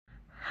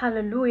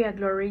Hallelujah,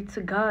 glory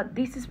to God.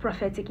 This is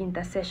Prophetic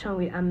Intercession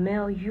with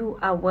Amel. You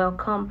are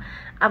welcome.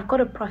 I've got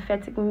a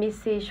prophetic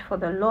message for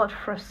the Lord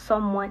for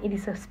someone. It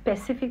is a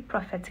specific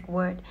prophetic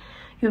word.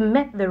 You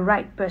met the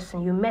right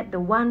person. You met the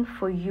one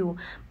for you.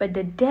 But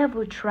the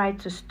devil tried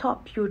to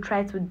stop you,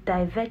 tried to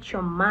divert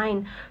your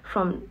mind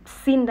from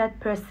seeing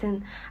that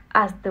person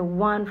as the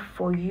one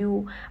for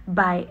you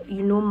by,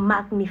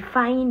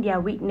 magnifying their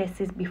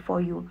weaknesses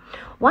before you.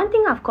 One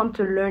thing I've come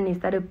to learn is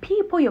that the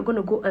people you're going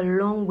to go a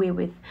long way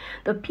with,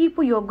 the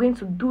people you're going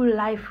to do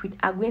life with,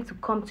 are going to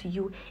come to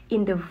you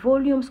in the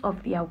volumes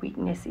of their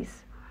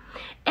weaknesses.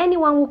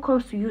 Anyone who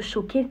comes to you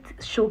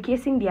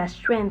showcasing their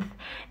strength,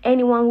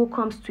 anyone who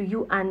comes to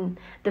you and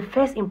the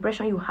first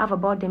impression you have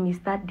about them is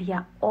that they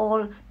are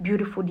all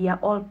beautiful, they are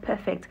all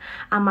perfect,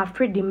 I'm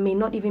afraid they may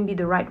not even be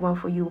the right one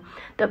for you.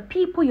 The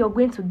people you're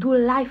going to do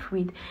life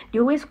with, they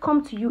always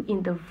come to you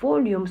in the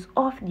volumes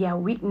of their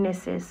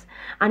weaknesses.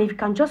 And if you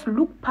can just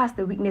look past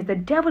the weakness, the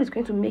devil is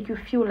going to make you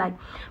feel like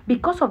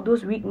because of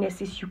those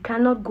weaknesses, you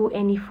cannot go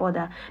any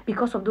further.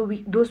 Because of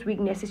those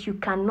weaknesses, you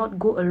cannot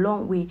go a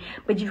long way.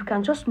 But if you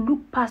can just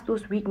look past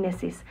those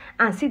weaknesses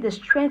and see the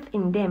strength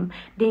in them,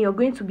 then you're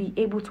going to be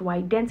able to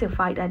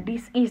identify that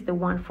this is the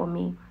one for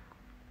me.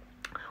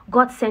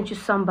 God sent you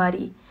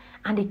somebody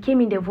and they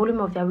came in the volume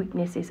of their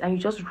weaknesses and you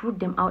just root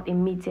them out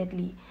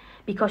immediately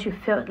because you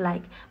felt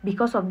like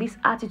because of this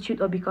attitude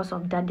or because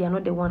of that they are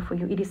not the one for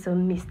you. It is a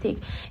mistake.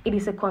 It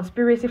is a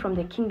conspiracy from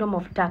the kingdom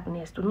of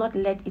darkness. Do not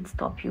let it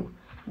stop you.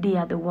 They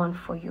are the one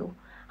for you.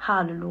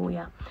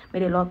 Hallelujah. May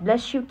the Lord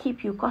bless you,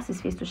 keep you, cause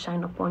his face to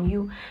shine upon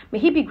you. May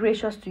he be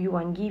gracious to you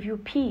and give you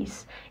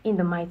peace in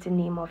the mighty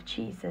name of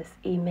Jesus.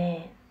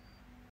 Amen.